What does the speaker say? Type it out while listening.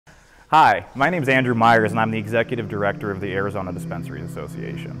Hi, my name is Andrew Myers and I'm the Executive Director of the Arizona Dispensaries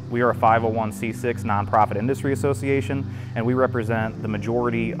Association. We are a 501c6 nonprofit industry association and we represent the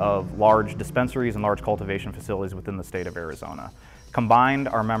majority of large dispensaries and large cultivation facilities within the state of Arizona. Combined,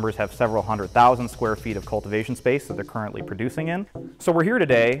 our members have several 100,000 square feet of cultivation space that they're currently producing in. So we're here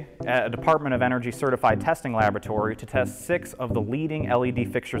today at a Department of Energy certified testing laboratory to test 6 of the leading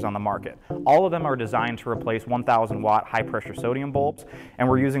LED fixtures on the market. All of them are designed to replace 1,000 watt high pressure sodium bulbs, and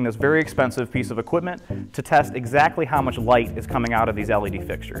we're using this very expensive piece of equipment to test exactly how much light is coming out of these LED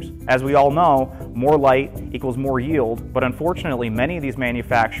fixtures. As we all know, more light equals more yield, but unfortunately many of these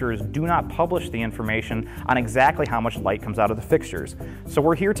manufacturers do not publish the information on exactly how much light comes out of the fixtures. So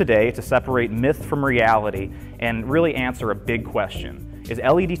we're here today to separate myth from reality and really answer a big question. Is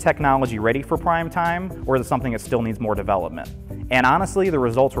LED technology ready for prime time, or is it something that still needs more development? And honestly, the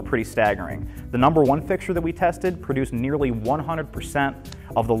results were pretty staggering. The number 1 fixture that we tested produced nearly 100%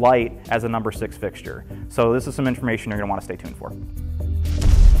 of the light as a number 6 fixture. So this is some information you're going to want to stay tuned for.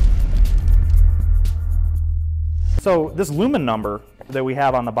 So this lumen number that we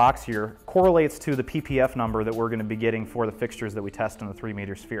have on the box here correlates to the ppf number that we're going to be getting for the fixtures that we test in the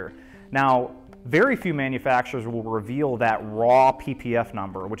 3-meter sphere. Now, very few manufacturers will reveal that raw ppf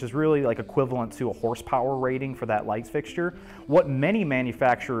number, which is really like equivalent to a horsepower rating for that lights fixture. What many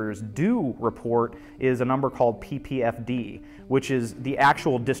manufacturers do report is a number called ppfd, which is the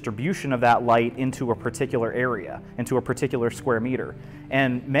actual distribution of that light into a particular area, into a particular square meter.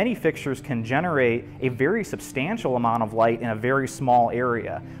 And many fixtures can generate a very substantial amount of light in a very small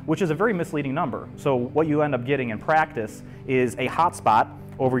area, which is a very misleading number. So what you end up getting in practice is a hot spot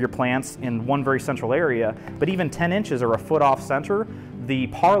over your plants in one very central area, but even 10 inches or a foot off center, the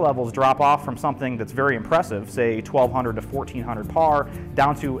par levels drop off from something that's very impressive, say 1200 to 1400 par,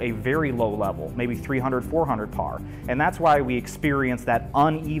 down to a very low level, maybe 300, 400 par. And that's why we experience that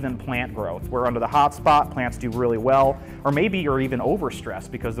uneven plant growth, where under the hot spot, plants do really well, or maybe are even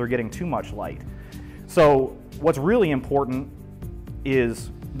overstressed because they're getting too much light. So what's really important is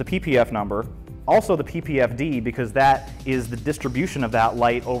the ppf number, also the ppfd, because that is the distribution of that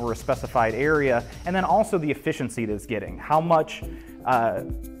light over a specified area, and then also the efficiency that it's getting, how much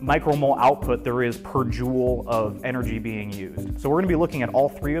micromole output there is per joule of energy being used. So we're going to be looking at all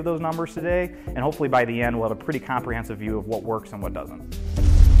 3 of those numbers today, and hopefully by the end we'll have a pretty comprehensive view of what works and what doesn't.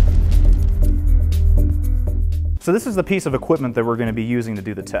 So this is the piece of equipment that we're going to be using to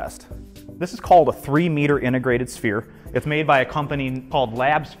do the test. This is called a 3-meter integrated sphere. It's made by a company called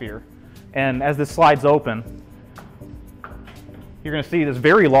LabSphere. And as this slides open, you're going to see this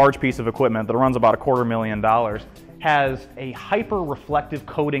very large piece of equipment that runs about $250,000 has a hyper-reflective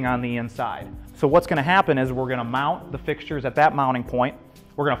coating on the inside. So what's going to happen is we're going to mount the fixtures at that mounting point.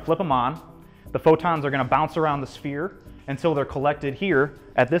 We're going to flip them on. The photons are going to bounce around the sphere until they're collected here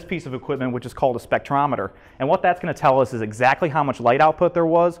at this piece of equipment, which is called a spectrometer. And what that's going to tell us is exactly how much light output there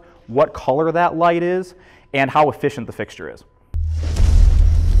was, what color that light is, and how efficient the fixture is.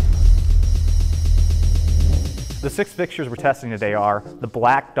 The 6 fixtures we're testing today are the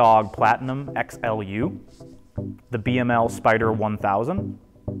Black Dog Platinum XLU, the BML SPYDR 1000,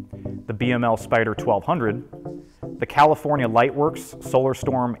 the BML SPYDR 1200, the California Lightworks Solar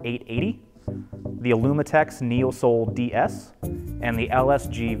Storm 880, the Illumitex NeoSol DS, and the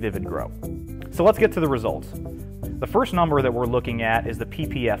LSG Vivid-Grow. So let's get to the results. The first number that we're looking at is the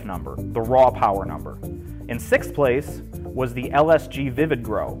ppf number, the raw power number. In 6th place was the LSG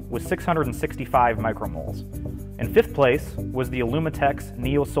Vivid-Grow with 665 micromoles. In 5th place was the Illumitex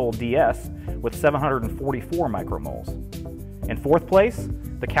NeoSol DS with 744 micromoles. In 4th place,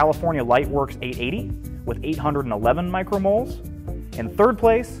 the California Lightworks 880 with 811 micromoles. In 3rd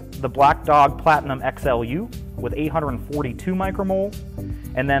place, the Black Dog Platinum XLU with 842 micromoles.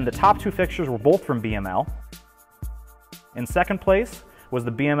 And then the top 2 fixtures were both from BML. In 2nd place was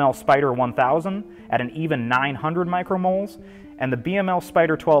the BML SPYDR 1000 at an even 900 micromoles, and the BML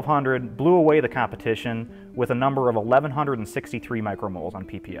SPYDR 1200 blew away the competition with a number of 1163 micromoles on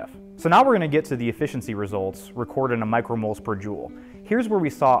ppf. So now we're going to get to the efficiency results recorded in micromoles per joule. Here's where we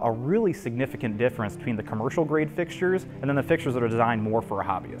saw a really significant difference between the commercial grade fixtures and then the fixtures that are designed more for a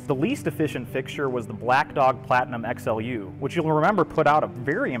hobbyist. The least efficient fixture was the Black Dog Platinum XLU, which you'll remember put out a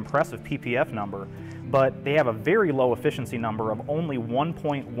very impressive ppf number, but they have a very low efficiency number of only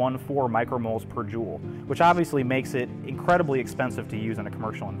 1.14 micromoles per joule, which obviously makes it incredibly expensive to use in a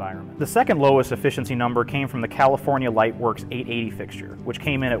commercial environment. The second lowest efficiency number came from the California Lightworks 880 fixture, which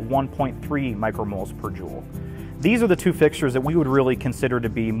came in at 1.3 micromoles per joule. These are the 2 fixtures that we would really consider to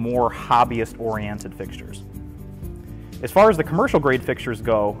be more hobbyist-oriented fixtures. As far as the commercial grade fixtures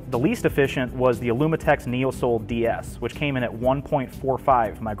go, the least efficient was the Illumitex NeoSol DS, which came in at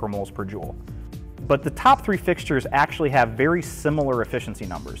 1.45 micromoles per joule. But the top three fixtures actually have very similar efficiency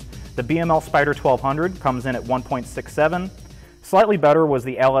numbers. The BML SPYDR 1200 comes in at 1.67. Slightly better was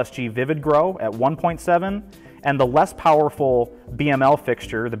the LSG Vivid-Grow at 1.7. And the less powerful BML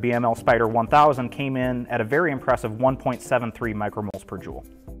fixture, the BML SPYDR 1000, came in at a very impressive 1.73 micromoles per joule.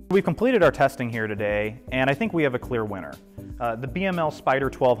 We've completed our testing here today, and I think we have a clear winner. The BML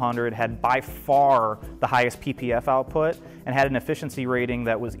SPYDR 1200 had by far the highest PPF output and had an efficiency rating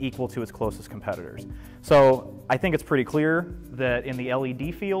that was equal to its closest competitors. So I think it's pretty clear that in the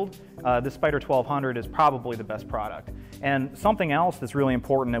LED field, this SPYDR 1200 is probably the best product. And something else that's really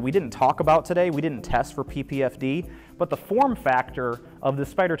important that we didn't talk about today, we didn't test for PPFD, but the form factor of the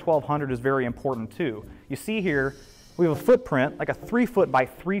SPYDR 1200 is very important too. You see here, we have a footprint, like a 3 foot by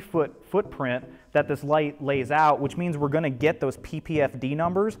 3 foot footprint that this light lays out, which means we're going to get those PPFD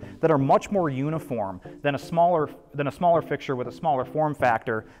numbers that are much more uniform than a smaller fixture with a smaller form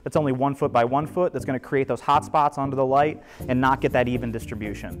factor that's only 1 foot by 1 foot, that's going to create those hot spots under the light and not get that even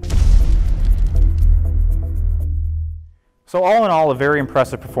distribution. So all in all, a very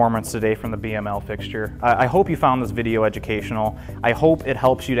impressive performance today from the BML fixture. I hope you found this video educational. I hope it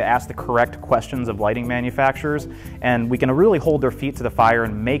helps you to ask the correct questions of lighting manufacturers, and we can really hold their feet to the fire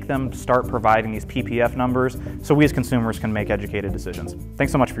and make them start providing these PPF numbers so we as consumers can make educated decisions.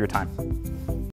 Thanks so much for your time.